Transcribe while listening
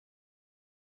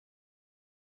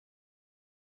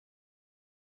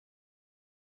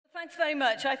Thanks very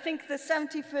much. I think the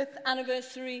 75th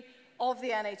anniversary of the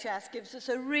NHS gives us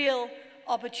a real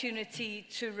opportunity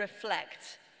to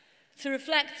reflect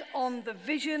on the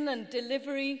vision and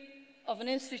delivery of an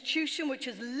institution which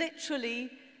has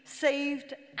literally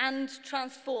saved and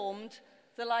transformed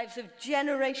the lives of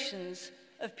generations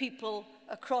of people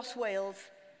across Wales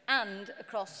and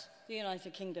across the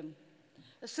United Kingdom.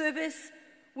 A service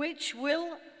which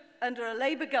will, under a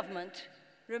Labour government,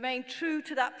 remain true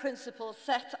to that principle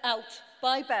set out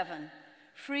by Bevan,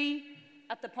 free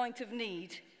at the point of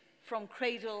need, from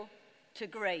cradle to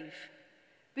grave.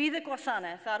 Bydd y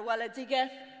gwasanaeth ar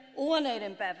weledigaeth o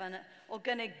Aneurin Bevan o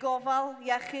gynnig gofal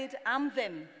iechyd am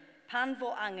ddim pan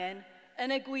fo angen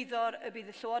yn egwyddor y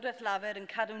bydd y Llywodraeth Lafur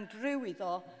yn cadw'n driw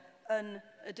iddo yn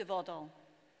y dyfodol.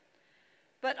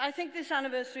 But I think this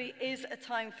anniversary is a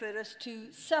time for us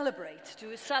to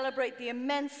celebrate the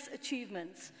immense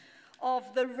achievements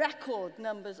of the record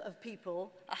numbers of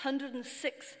people,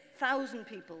 106,000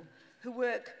 people, who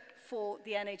work for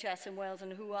the NHS in Wales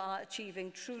and who are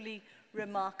achieving truly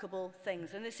remarkable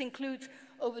things. And this includes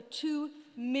over 2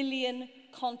 million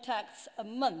contacts a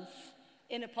month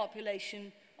in a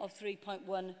population of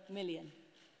 3.1 million.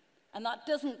 And that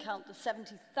doesn't count the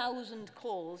 70,000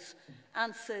 calls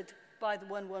answered by the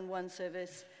 111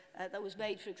 service that was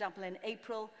made, for example, in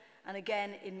April and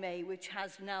again in May, which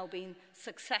has now been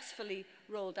successfully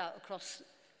rolled out across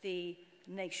the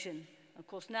nation. Of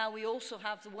course, now we also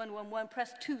have the 111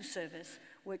 Press 2 service,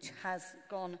 which has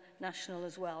gone national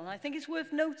as well. And I think it's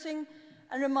worth noting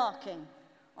and remarking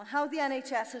on how the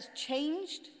NHS has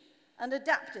changed and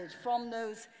adapted from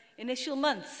those initial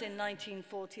months in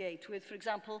 1948, with, for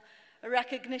example, a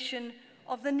recognition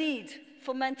of the need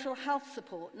for mental health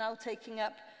support, now taking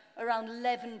up around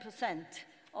 11%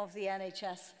 of the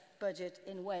NHS budget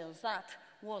in Wales. That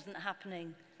wasn't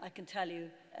happening, I can tell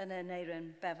you, in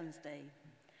Aneurin Bevan's day.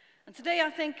 And today I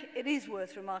think it is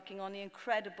worth remarking on the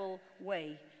incredible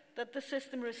way that the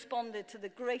system responded to the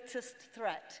greatest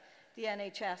threat the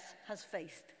NHS has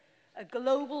faced, a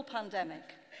global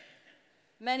pandemic.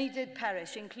 Many did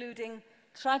perish, including,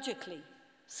 tragically,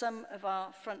 some of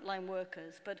our frontline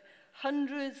workers, but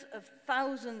hundreds of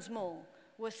thousands more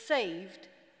were saved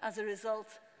as a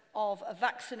result of a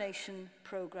vaccination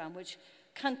programme which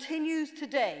continues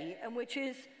today and which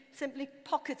is simply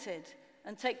pocketed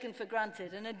and taken for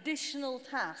granted, an additional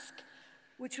task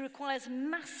which requires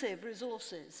massive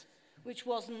resources, which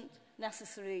wasn't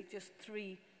necessary just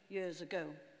 3 years ago.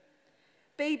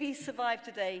 Babies survive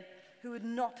today who would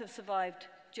not have survived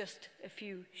just a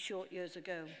few short years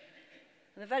ago.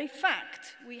 And the very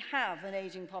fact we have an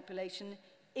ageing population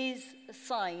is a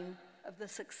sign of the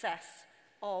success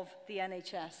of the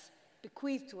NHS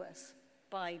bequeathed to us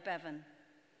by Bevan.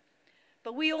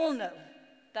 But we all know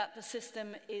that the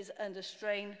system is under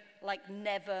strain like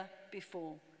never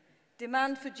before.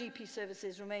 Demand for GP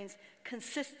services remains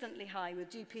consistently high,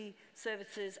 with GP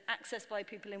services accessed by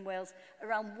people in Wales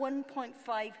around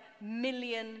 1.5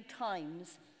 million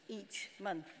times each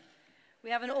month.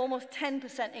 We have an almost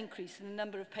 10% increase in the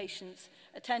number of patients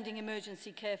attending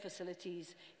emergency care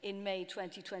facilities in May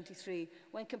 2023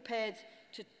 when compared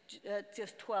to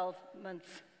just 12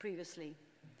 months previously.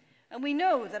 And we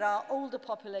know that our older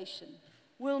population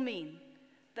will mean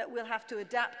that we'll have to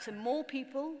adapt to more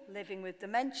people living with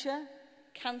dementia,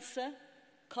 cancer,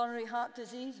 coronary heart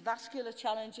disease, vascular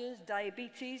challenges,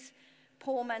 diabetes,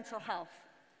 poor mental health.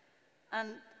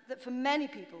 And that for many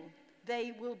people,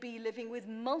 they will be living with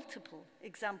multiple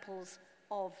examples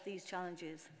of these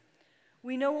challenges.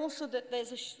 We know also that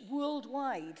there's a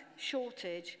worldwide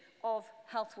shortage of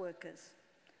health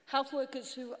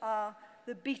workers who are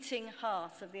the beating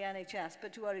heart of the NHS,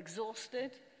 but who are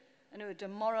exhausted and who are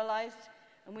demoralized,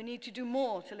 and we need to do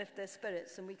more to lift their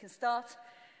spirits. And we can start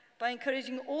by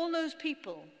encouraging all those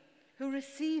people who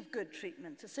receive good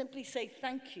treatment to simply say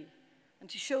thank you and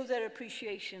to show their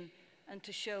appreciation and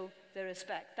to show their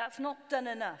respect. That's not done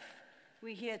enough.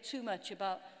 We hear too much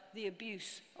about the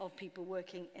abuse of people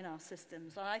working in our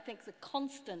systems. And I think the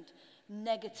constant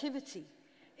negativity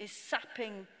is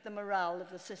sapping the morale of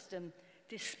the system,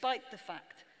 despite the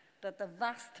fact that the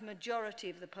vast majority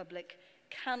of the public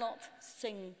cannot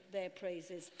sing their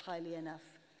praises highly enough.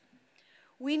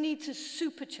 We need to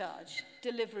supercharge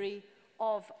delivery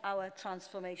of our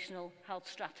transformational health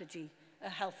strategy, A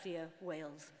Healthier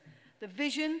Wales. The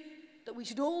vision that we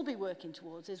should all be working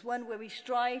towards is one where we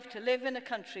strive to live in a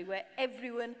country where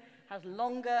everyone has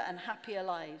longer and happier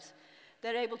lives.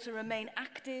 They're able to remain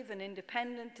active and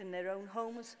independent in their own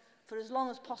homes for as long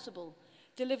as possible,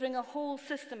 delivering a whole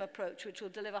system approach which will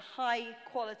deliver high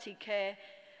quality care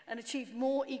and achieve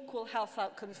more equal health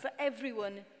outcomes for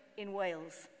everyone in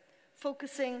Wales.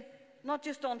 focusing not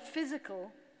just on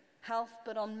physical health,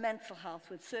 but on mental health,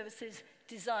 with services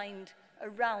designed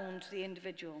around the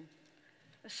individual.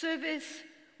 A service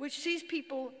which sees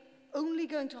people only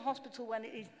going to hospital when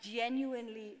it is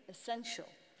genuinely essential,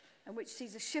 and which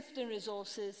sees a shift in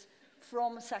resources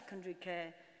from secondary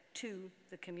care to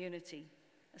the community.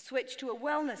 A switch to a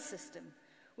wellness system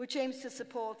which aims to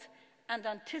support and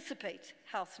anticipate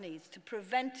health needs, to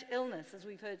prevent illness, as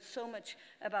we've heard so much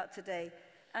about today,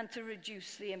 and to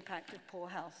reduce the impact of poor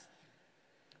health.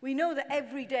 We know that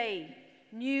every day,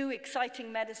 new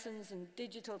exciting medicines and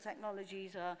digital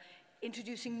technologies are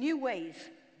introducing new ways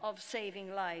of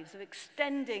saving lives, of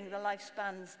extending the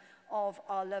lifespans of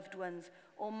our loved ones,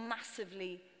 or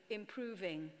massively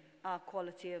improving our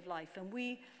quality of life. And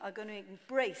we are going to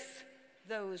embrace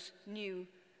those new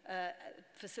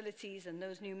facilities and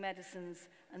those new medicines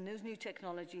and those new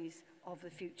technologies of the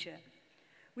future.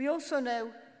 We also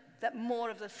know that more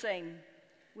of the same,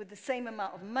 with the same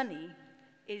amount of money,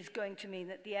 is going to mean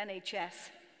that the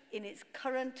NHS, in its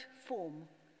current form,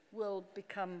 will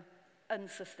become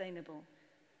unsustainable.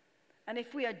 And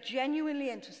if we are genuinely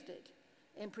interested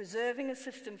in preserving a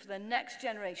system for the next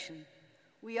generation,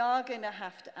 we are going to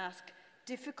have to ask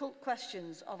difficult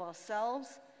questions of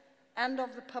ourselves and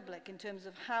of the public in terms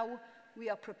of how we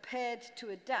are prepared to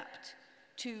adapt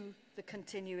to the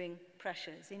continuing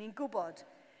pressures. I ni'n gwybod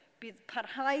bydd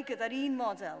parhau gyda'r un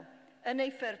model yn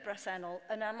ei ffurf bresennol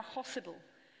yn amhosibl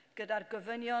gyda'r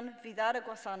gofynion fydd ar y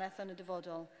gwasanaeth yn y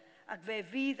dyfodol, ac fe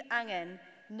fydd angen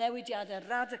newidiadau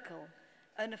radical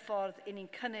yn y ffordd i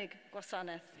ni'n cynnig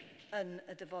gwasanaeth yn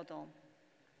y dyfodol.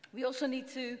 We also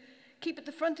need to keep at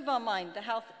the front of our mind the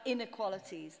health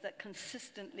inequalities that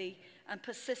consistently and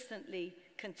persistently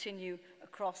continue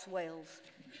across Wales.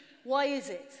 Why is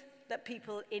it that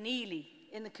people in Ely,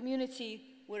 in the community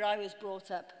where I was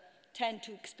brought up, tend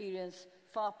to experience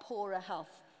far poorer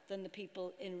health than the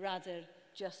people in Rhydyr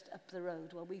just up the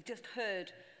road? Well, we've just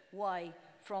heard why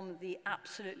from the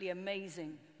absolutely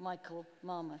amazing Michael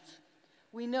Marmot.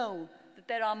 We know that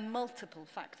there are multiple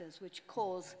factors which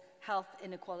cause health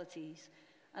inequalities,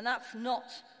 and that's not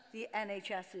the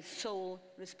NHS's sole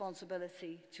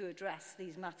responsibility to address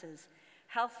these matters.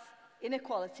 Health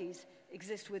inequalities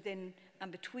exist within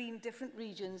and between different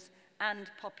regions and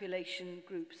population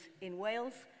groups in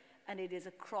Wales, and it is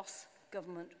a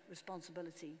cross-government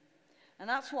responsibility. And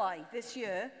that's why this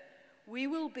year we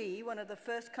will be one of the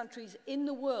first countries in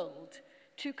the world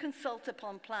to consult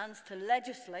upon plans to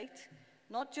legislate,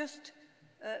 not just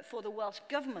for the Welsh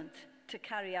Government to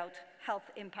carry out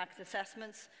health impact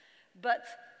assessments, but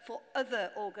for other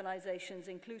organisations,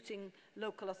 including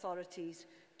local authorities,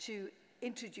 to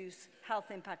introduce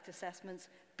health impact assessments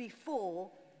before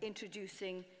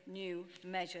introducing new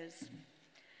measures.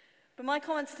 But my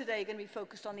comments today are going to be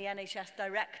focused on the NHS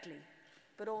directly,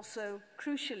 but also,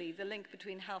 crucially, the link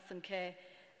between health and care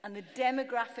and the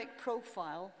demographic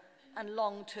profile and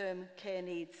long-term care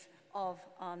needs of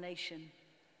our nation.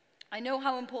 I know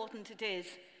how important it is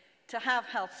to have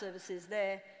health services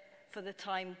there for the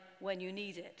time when you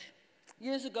need it.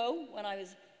 Years ago, when I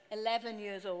was 11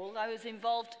 years old, I was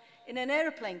involved in an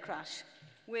aeroplane crash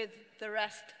with the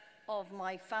rest of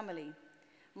my family.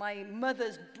 My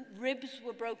mother's ribs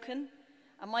were broken,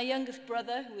 and my youngest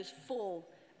brother, who was 4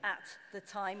 at the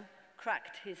time,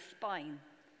 cracked his spine.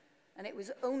 And it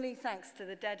was only thanks to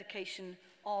the dedication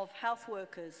of health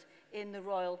workers in the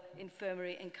Royal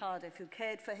Infirmary in Cardiff, who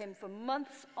cared for him for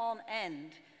months on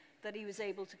end, that he was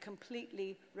able to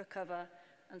completely recover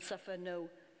and suffer no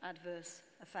adverse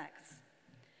effects.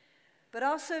 But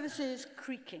our service is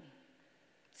creaking.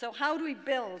 So how do we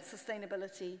build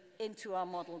sustainability into our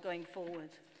model going forward?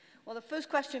 Well, the first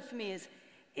question for me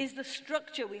is the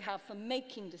structure we have for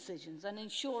making decisions and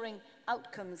ensuring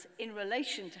outcomes in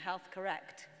relation to health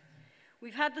correct?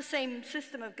 We've had the same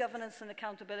system of governance and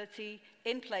accountability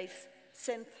in place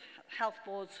since health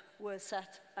boards were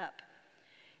set up.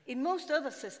 In most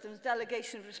other systems,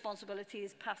 delegation of responsibility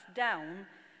is passed down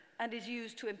and is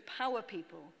used to empower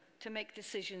people to make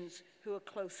decisions who are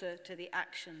closer to the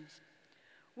actions.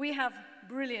 We have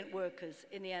brilliant workers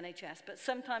in the NHS, but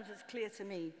sometimes it's clear to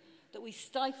me that we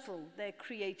stifle their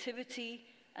creativity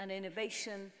and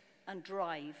innovation and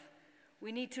drive.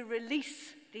 We need to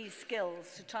release these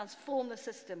skills to transform the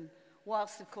system,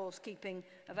 whilst, of course, keeping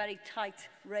a very tight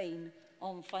rein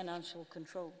on financial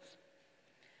controls.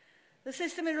 The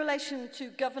system in relation to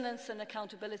governance and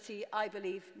accountability, I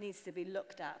believe, needs to be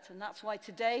looked at. And that's why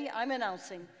today I'm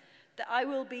announcing that I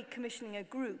will be commissioning a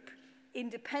group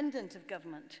independent of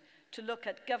government to look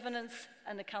at governance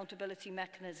and accountability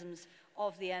mechanisms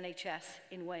of the NHS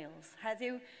in Wales.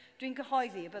 Heddiw, dwi'n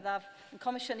cyhoeddi y byddaf yn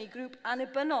comisiynu grŵp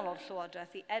annibynnol o'r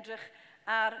Llywodraeth i edrych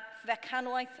ar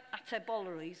fecanwaith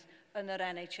atebolrwydd yn yr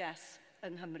NHS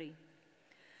yng Nghymru.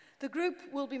 The group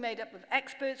will be made up of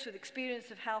experts with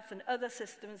experience of health and other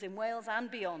systems in Wales and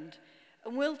beyond,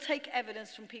 and will take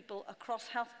evidence from people across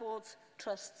health boards,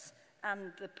 trusts,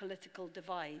 and the political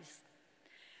devise.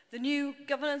 The new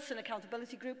Governance and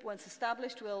Accountability Group, once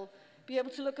established, will be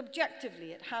able to look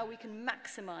objectively at how we can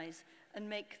maximise and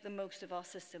make the most of our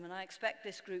system, and I expect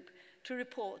this group to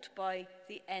report by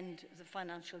the end of the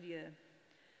financial year.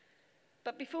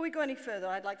 But before we go any further,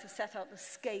 I'd like to set out the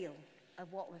scale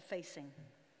of what we're facing.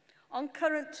 On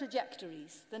current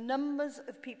trajectories, the numbers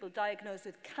of people diagnosed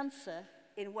with cancer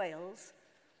in Wales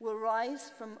will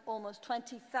rise from almost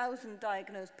 20,000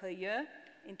 diagnosed per year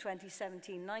in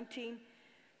 2017-19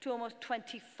 to almost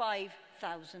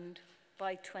 25,000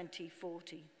 by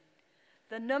 2040.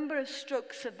 The number of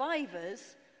stroke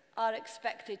survivors are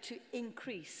expected to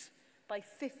increase by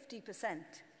 50%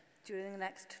 during the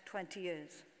next 20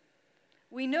 years.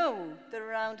 We know that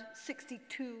around 62%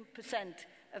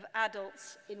 of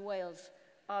adults in Wales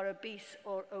are obese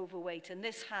or overweight, and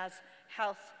this has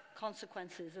health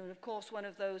consequences. And of course, one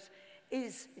of those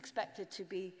is expected to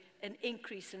be an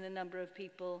increase in the number of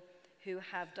people who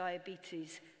have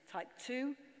diabetes type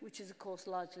 2, which is of course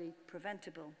largely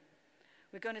preventable.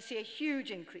 We're going to see a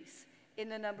huge increase in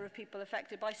the number of people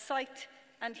affected by sight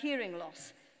and hearing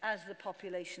loss as the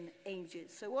population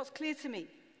ages. So what's clear to me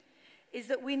is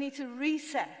that we need to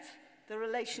reset the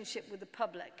relationship with the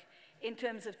public in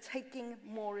terms of taking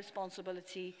more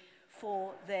responsibility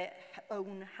for their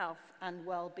own health and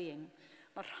well-being.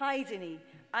 Mae rhaid I ni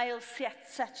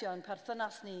ail-setio'n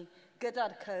perthynas ni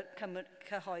gyda'r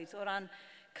cyhoedd o ran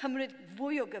cymryd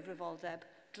fwy o gyfrifoldeb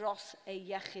dros ei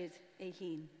iechyd ei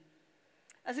hun.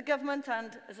 As a government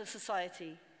and as a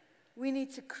society, we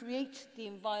need to create the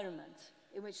environment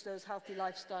in which those healthy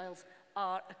lifestyles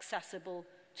are accessible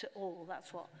to all.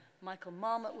 That's what Michael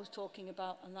Marmot was talking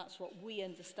about, and that's what we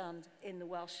understand in the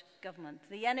Welsh Government.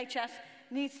 The NHS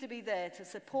needs to be there to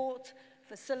support,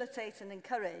 facilitate and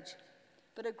encourage,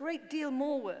 but a great deal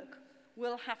more work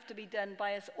will have to be done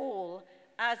by us all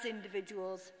as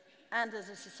individuals and as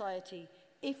a society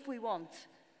if we want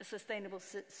a sustainable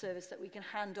service that we can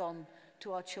hand on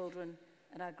to our children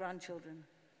and our grandchildren.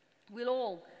 We'll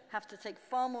all have to take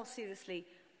far more seriously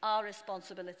our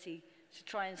responsibility to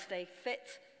try and stay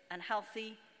fit and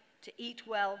healthy, to eat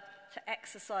well, to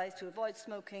exercise, to avoid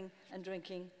smoking and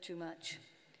drinking too much.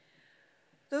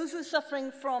 Those who are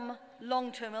suffering from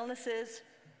long-term illnesses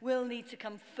will need to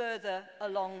come further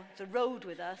along the road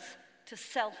with us to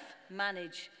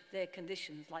self-manage their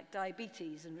conditions, like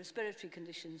diabetes and respiratory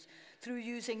conditions, through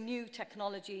using new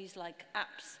technologies like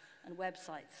apps and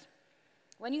websites.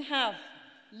 When you have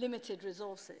limited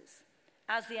resources,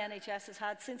 as the NHS has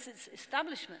had since its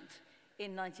establishment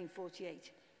in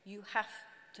 1948, you have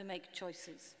to make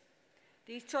choices.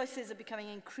 These choices are becoming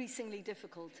increasingly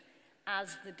difficult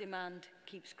as the demand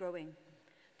keeps growing.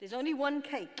 There's only one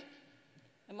cake,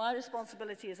 and my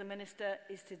responsibility as a minister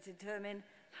is to determine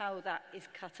how that is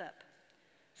cut up.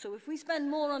 So if we spend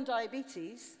more on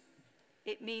diabetes,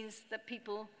 it means that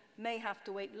people may have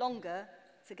to wait longer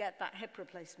to get that hip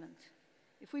replacement.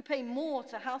 If we pay more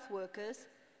to health workers,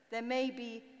 there may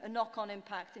be a knock-on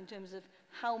impact in terms of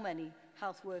how many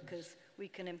health workers we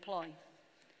can employ.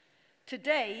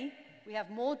 Today, we have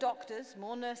more doctors,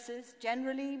 more nurses,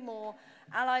 generally more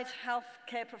allied health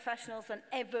care professionals than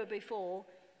ever before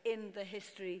in the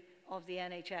history of the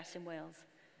NHS in Wales.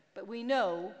 But we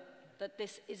know that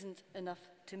this isn't enough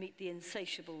to meet the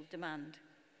insatiable demand.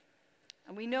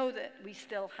 And we know that we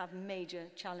still have major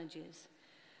challenges.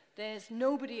 There's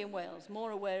nobody in Wales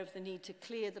more aware of the need to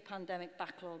clear the pandemic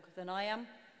backlog than I am,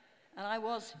 and I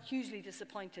was hugely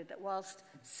disappointed that whilst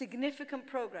significant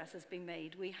progress has been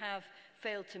made, we have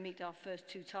failed to meet our first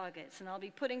two targets, and I'll be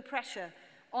putting pressure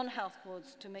on health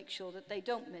boards to make sure that they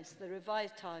don't miss the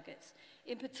revised targets,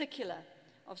 in particular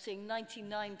of seeing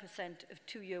 99% of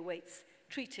two-year waits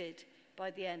treated by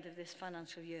the end of this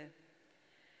financial year.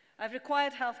 I've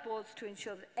required health boards to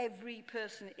ensure that every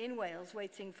person in Wales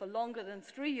waiting for longer than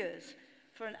 3 years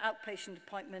for an outpatient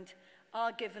appointment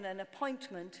are given an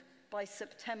appointment by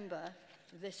September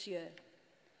this year.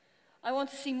 I want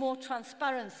to see more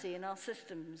transparency in our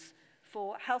systems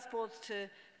for health boards to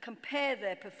compare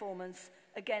their performance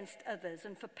against others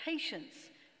and for patients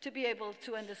to be able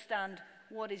to understand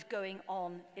what is going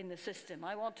on in the system.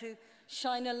 I want to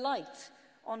shine a light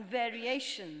on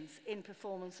variations in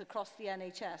performance across the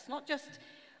NHS, not just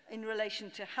in relation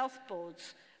to health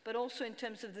boards, but also in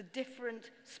terms of the different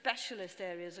specialist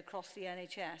areas across the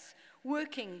NHS,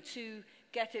 working to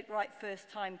get it right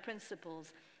first time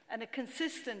principles, and a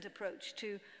consistent approach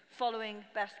to following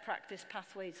best practice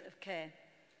pathways of care.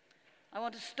 I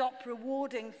want to stop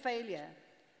rewarding failure,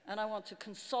 and I want to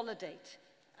consolidate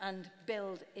and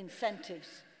build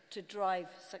incentives to drive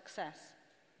success.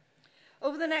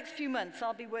 Over the next few months,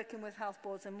 I'll be working with health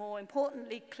boards and, more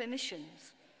importantly,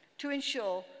 clinicians to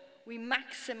ensure we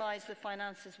maximize the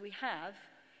finances we have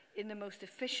in the most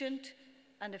efficient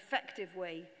and effective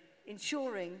way,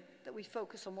 ensuring that we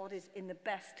focus on what is in the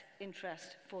best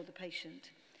interest for the patient.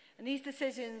 And these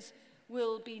decisions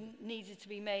will be needed to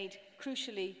be made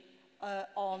crucially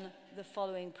on the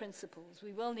following principles.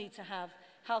 We will need to have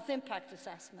health impact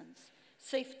assessments,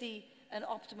 safety and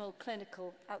optimal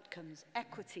clinical outcomes,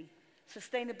 equity,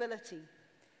 sustainability,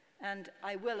 and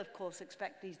I will, of course,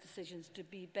 expect these decisions to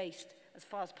be based as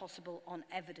far as possible on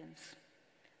evidence.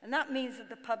 And that means that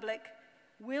the public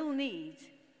will need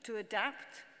to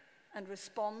adapt and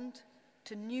respond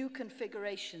to new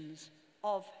configurations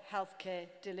of healthcare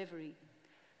delivery.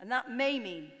 And that may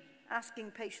mean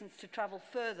asking patients to travel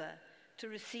further to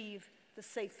receive the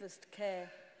safest care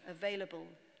available,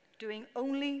 doing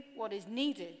only what is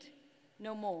needed,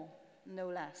 no more, no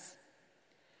less.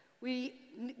 We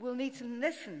will need to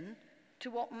listen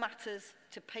to what matters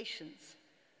to patients,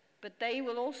 but they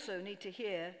will also need to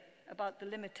hear about the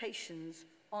limitations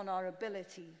on our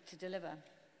ability to deliver.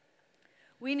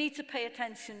 We need to pay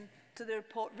attention to the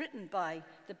report written by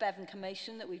the Bevan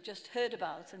Commission that we've just heard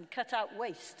about and cut out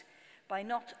waste by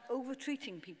not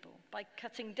over-treating people, by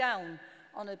cutting down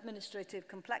on administrative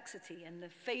complexity and the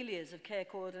failures of care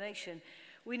coordination.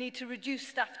 We need to reduce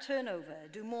staff turnover,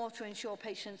 do more to ensure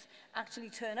patients actually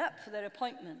turn up for their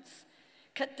appointments,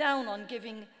 cut down on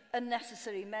giving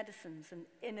unnecessary medicines and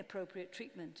inappropriate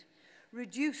treatment,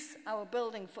 reduce our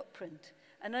building footprint,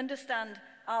 and understand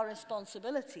our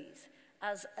responsibilities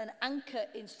as an anchor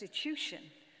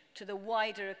institution to the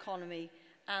wider economy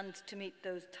and to meet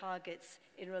those targets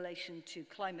in relation to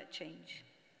climate change.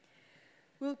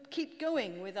 We'll keep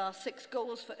going with our 6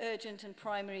 goals for urgent and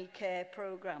primary care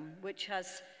programme, which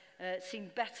has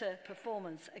seen better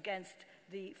performance against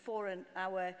the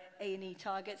 4-hour A&E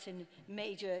targets in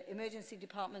major emergency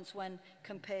departments when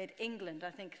compared England.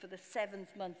 I think for the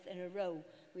 7th month in a row,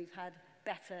 we've had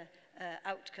better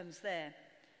outcomes there.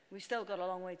 We've still got a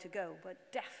long way to go,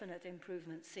 but definite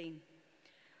improvement seen.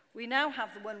 We now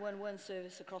have the 111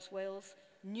 service across Wales,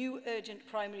 new urgent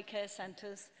primary care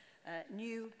centres,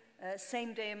 new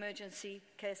same-day emergency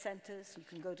care centres. You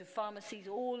can go to pharmacies.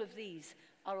 All of these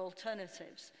are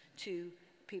alternatives to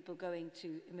people going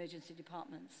to emergency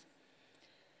departments.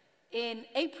 In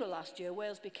April last year,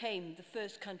 Wales became the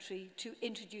first country to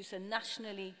introduce a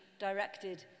nationally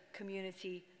directed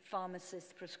community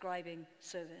pharmacist prescribing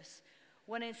service.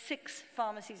 1 in 6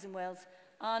 pharmacies in Wales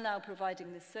are now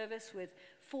providing this service, with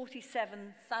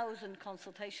 47,000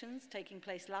 consultations taking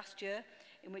place last year,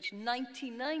 in which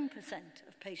 99%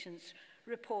 of patients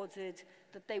reported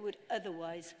that they would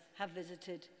otherwise have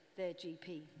visited their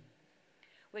GP.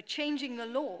 We're changing the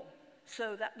law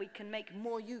so that we can make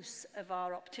more use of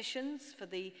our opticians for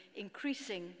the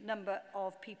increasing number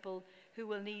of people who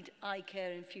will need eye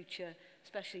care in future,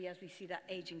 especially as we see that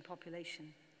aging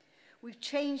population. We've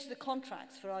changed the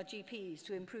contracts for our GPs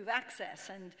to improve access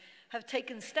and have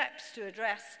taken steps to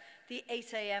address the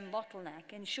 8 a.m.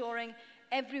 bottleneck, ensuring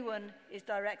everyone is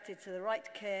directed to the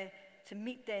right care to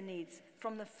meet their needs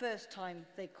from the first time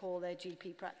they call their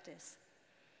GP practice.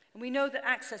 And we know that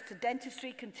access to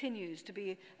dentistry continues to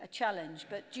be a challenge,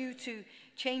 but due to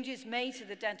changes made to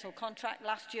the dental contract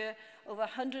last year, over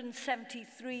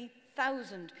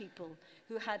 173,000 people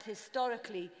who had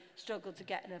historically struggled to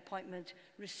get an appointment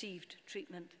received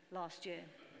treatment last year.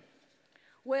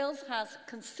 Wales has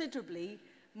considerably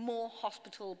more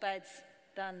hospital beds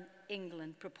than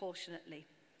England proportionately.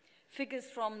 Figures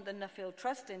from the Nuffield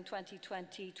Trust in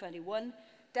 2020-21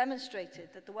 demonstrated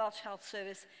that the Welsh Health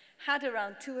Service had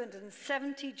around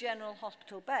 270 general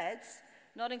hospital beds,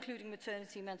 not including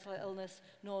maternity, mental illness,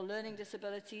 nor learning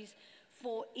disabilities,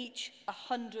 for each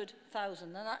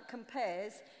 100,000. And that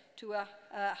compares to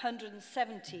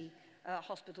 170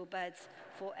 hospital beds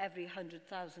for every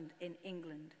 100,000 in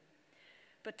England.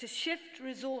 But to shift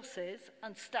resources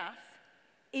and staff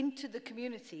into the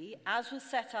community, as was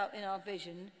set out in our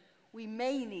vision, we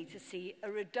may need to see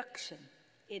a reduction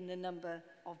in the number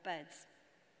of beds.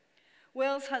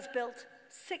 Wales has built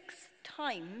 6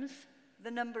 times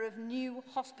the number of new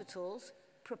hospitals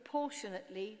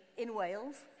proportionately in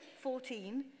Wales,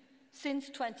 14, since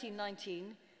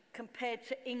 2019, compared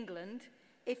to England,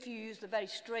 if you use the very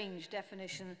strange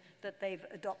definition that they've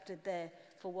adopted there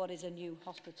for what is a new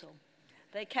hospital.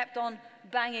 They kept on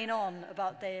banging on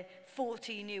about their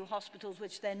 40 new hospitals,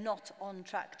 which they're not on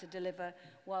track to deliver,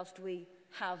 whilst we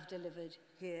have delivered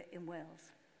here in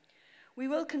Wales. We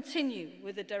will continue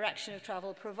with the direction of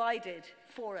travel provided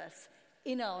for us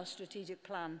in our strategic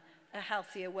plan, A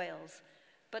Healthier Wales.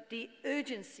 But the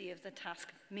urgency of the task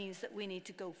means that we need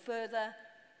to go further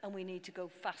and we need to go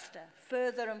faster.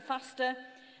 Further and faster,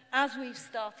 as we've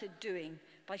started doing,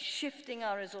 by shifting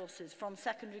our resources from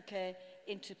secondary care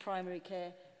into primary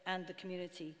care and the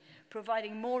community,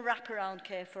 providing more wraparound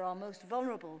care for our most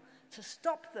vulnerable to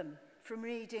stop them from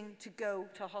needing to go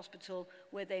to a hospital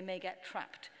where they may get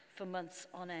trapped for months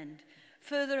on end.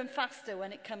 Further and faster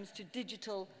when it comes to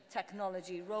digital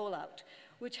technology rollout,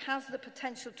 which has the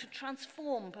potential to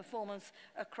transform performance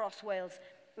across Wales,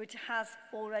 which has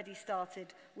already started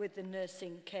with the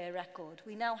nursing care record.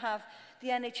 We now have the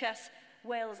NHS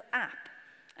Wales app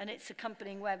and its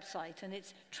accompanying website, and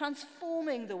it's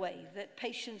transforming the way that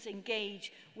patients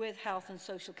engage with health and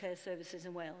social care services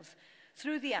in Wales.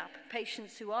 Through the app,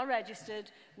 patients who are registered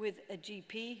with a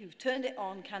GP who've turned it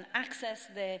on can access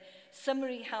their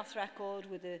summary health record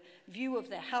with a view of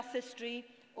their health history,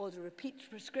 order repeat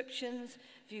prescriptions,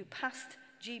 view past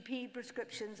GP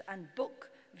prescriptions, and book,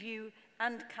 view,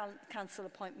 and cancel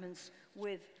appointments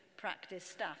with practice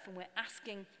staff. And we're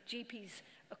asking GPs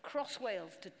across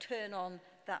Wales to turn on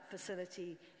that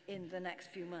facility in the next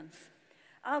few months.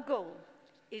 Our goal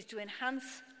is to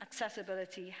enhance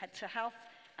accessibility to health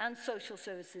and social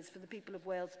services for the people of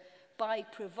Wales by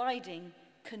providing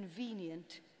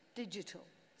convenient digital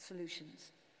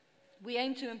solutions. We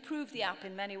aim to improve the app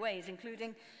in many ways,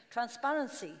 including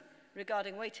transparency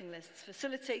regarding waiting lists,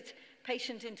 facilitate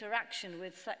patient interaction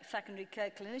with secondary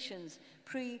care clinicians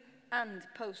pre- and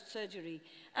post-surgery,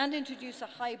 and introduce a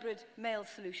hybrid mail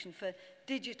solution for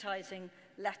digitising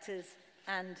letters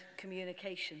and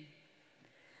communication.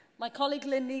 My colleague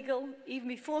Lynn Neagle, even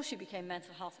before she became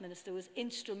Mental Health Minister, was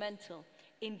instrumental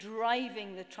in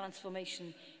driving the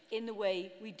transformation in the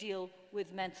way we deal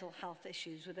with mental health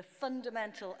issues, with a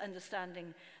fundamental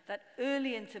understanding that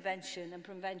early intervention and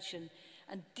prevention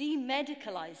and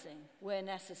demedicalising where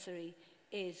necessary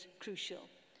is crucial.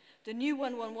 The new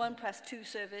 111 Press 2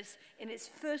 service, in its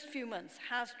first few months,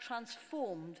 has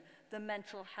transformed the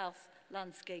mental health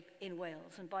landscape in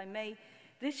Wales. And by May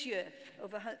this year,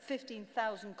 over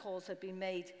 15,000 calls have been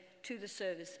made to the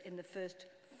service in the first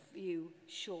few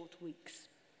short weeks.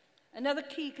 Another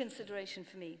key consideration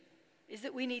for me is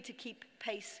that we need to keep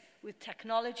pace with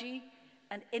technology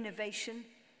and innovation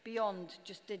beyond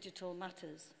just digital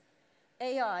matters.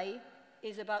 AI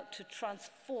is about to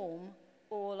transform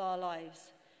all our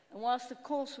lives. And whilst, of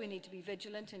course, we need to be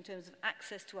vigilant in terms of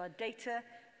access to our data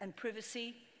and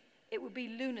privacy, it would be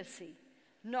lunacy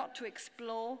not to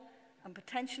explore and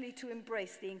potentially to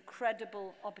embrace the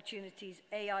incredible opportunities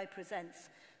AI presents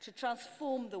to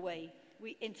transform the way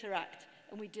we interact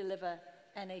and we deliver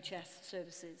NHS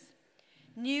services.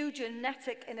 New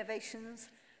genetic innovations,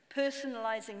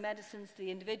 personalising medicines to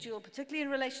the individual, particularly in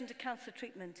relation to cancer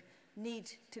treatment,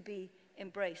 need to be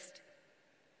embraced.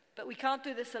 But we can't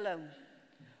do this alone.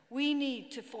 We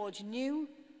need to forge new,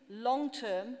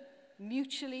 long-term,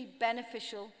 mutually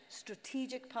beneficial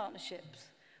strategic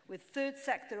partnerships with third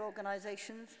sector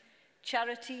organisations,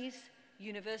 charities,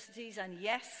 universities, and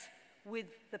yes, with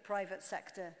the private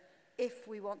sector, if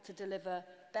we want to deliver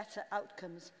better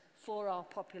outcomes for our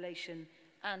population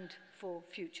and for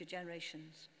future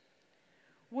generations.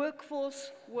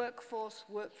 Workforce, workforce,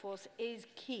 workforce is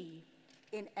key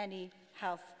in any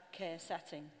healthcare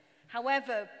setting.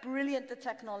 However brilliant the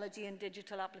technology and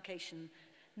digital application,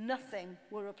 nothing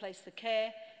will replace the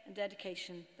care and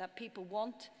dedication that people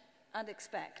want and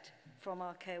expect from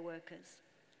our care workers.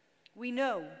 We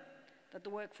know that the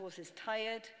workforce is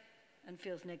tired and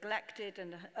feels neglected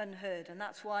and unheard, and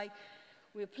that's why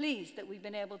we're pleased that we've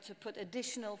been able to put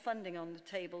additional funding on the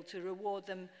table to reward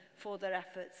them for their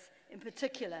efforts, in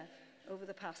particular over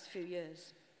the past few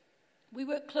years. We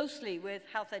work closely with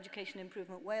Health Education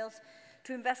Improvement Wales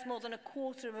to invest more than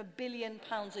 £250 million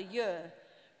a year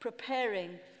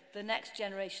preparing the next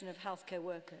generation of healthcare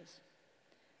workers.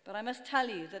 But I must tell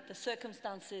you that the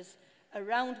circumstances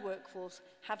around workforce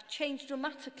have changed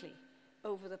dramatically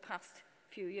over the past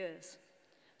few years.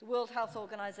 The World Health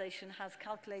Organization has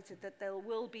calculated that there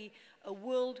will be a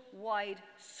worldwide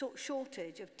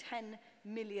shortage of 10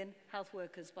 million health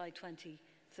workers by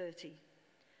 2030.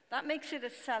 That makes it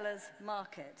a seller's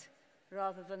market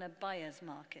rather than a buyer's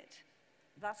market.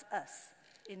 That's us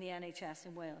in the NHS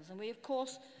in Wales. And we, of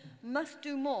course, must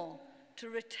do more to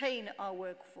retain our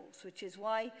workforce, which is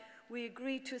why we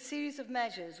agreed to a series of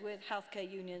measures with healthcare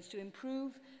unions to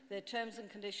improve their terms and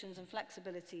conditions and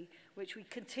flexibility, which we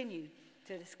continue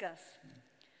to discuss.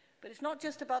 But it's not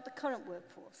just about the current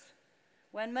workforce.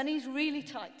 When money's really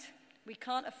tight, we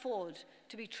can't afford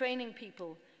to be training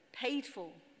people paid for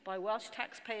by Welsh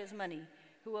taxpayers' money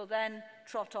who will then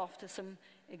trot off to some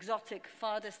exotic,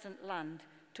 far distant land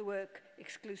to work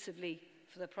exclusively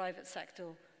for the private sector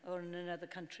or in another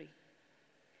country.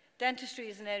 Dentistry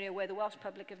is an area where the Welsh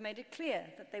public have made it clear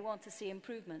that they want to see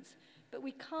improvements, but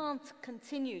we can't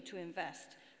continue to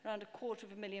invest around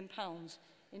 £250,000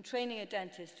 in training a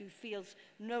dentist who feels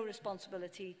no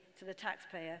responsibility to the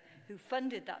taxpayer who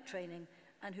funded that training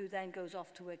and who then goes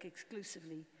off to work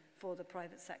exclusively for the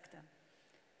private sector.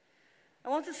 I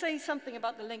want to say something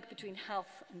about the link between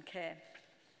health and care.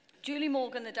 Julie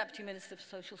Morgan, the Deputy Minister for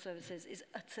Social Services, is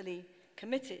utterly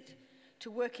committed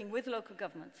to working with local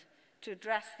government to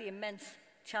address the immense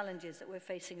challenges that we're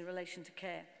facing in relation to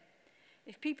care.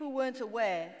 If people weren't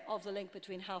aware of the link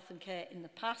between health and care in the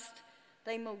past,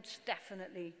 they most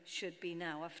definitely should be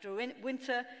now. After a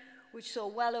winter which saw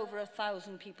well over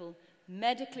 1,000 people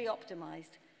medically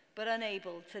optimised but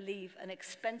unable to leave an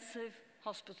expensive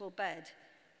hospital bed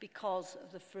because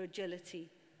of the fragility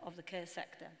of the care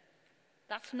sector.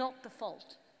 That's not the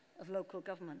fault of local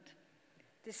government.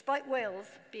 Despite Wales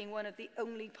being one of the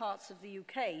only parts of the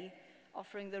UK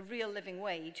offering the real living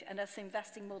wage and us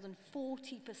investing more than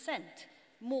 40%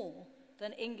 more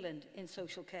than England in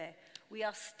social care, we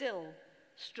are still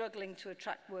struggling to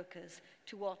attract workers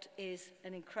to what is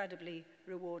an incredibly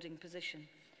rewarding position.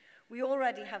 We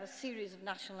already have a series of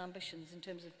national ambitions in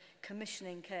terms of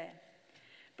commissioning care,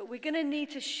 but we're going to need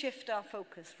to shift our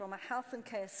focus from a health and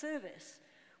care service,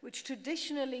 which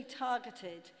traditionally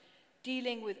targeted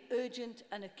dealing with urgent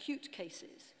and acute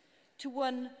cases, to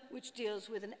one which deals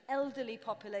with an elderly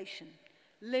population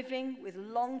living with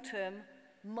long-term,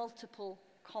 multiple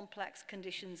complex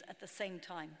conditions at the same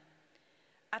time.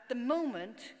 At the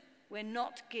moment, we're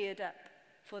not geared up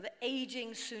for the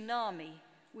aging tsunami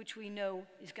which we know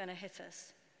is going to hit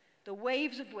us, the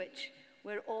waves of which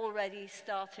we're already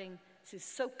starting to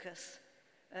soak us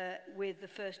with the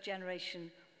first generation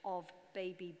of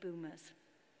baby boomers.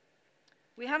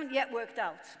 We haven't yet worked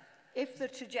out if the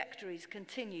trajectories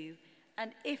continue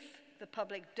and if the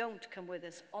public don't come with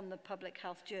us on the public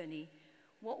health journey,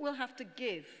 what we'll have to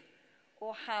give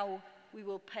or how we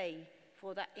will pay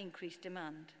for that increased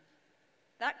demand.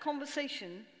 That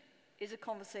conversation is a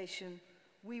conversation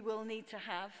we will need to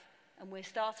have, and we're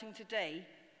starting today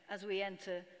as we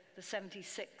enter the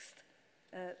 76th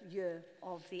year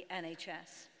of the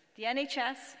NHS. The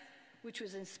NHS, which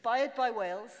was inspired by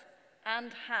Wales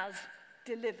and has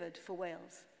delivered for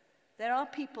Wales. There are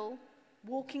people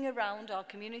walking around our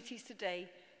communities today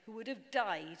who would have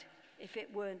died if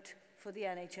it weren't for the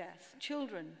NHS.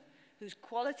 Children whose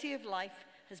quality of life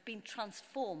has been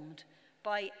transformed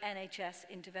by NHS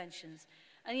interventions.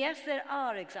 And yes, there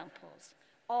are examples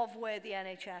of where the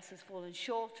NHS has fallen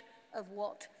short of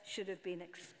what should have been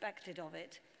expected of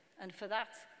it. And for that,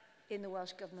 in the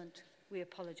Welsh Government, we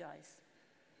apologise.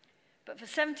 But for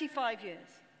 75 years,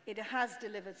 it has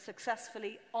delivered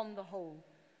successfully on the whole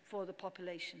for the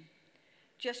population.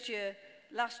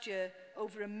 Last year,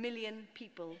 over 1 million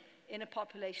people in a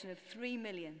population of 3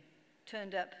 million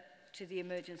turned up to the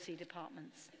emergency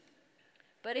departments.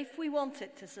 But if we want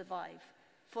it to survive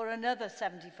for another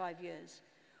 75 years,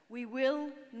 we will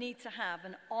need to have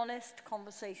an honest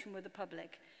conversation with the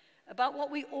public about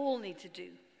what we all need to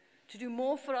do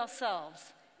more for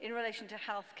ourselves in relation to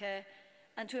healthcare,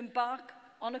 and to embark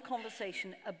on a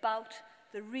conversation about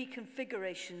the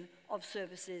reconfiguration of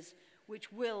services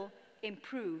which will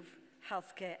improve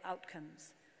healthcare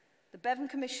outcomes. The Bevan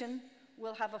Commission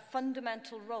will have a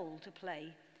fundamental role to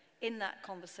play in that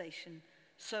conversation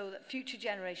so that future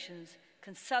generations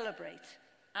can celebrate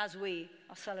as we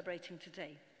are celebrating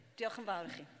today. Diolch yn fawr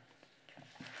i chi.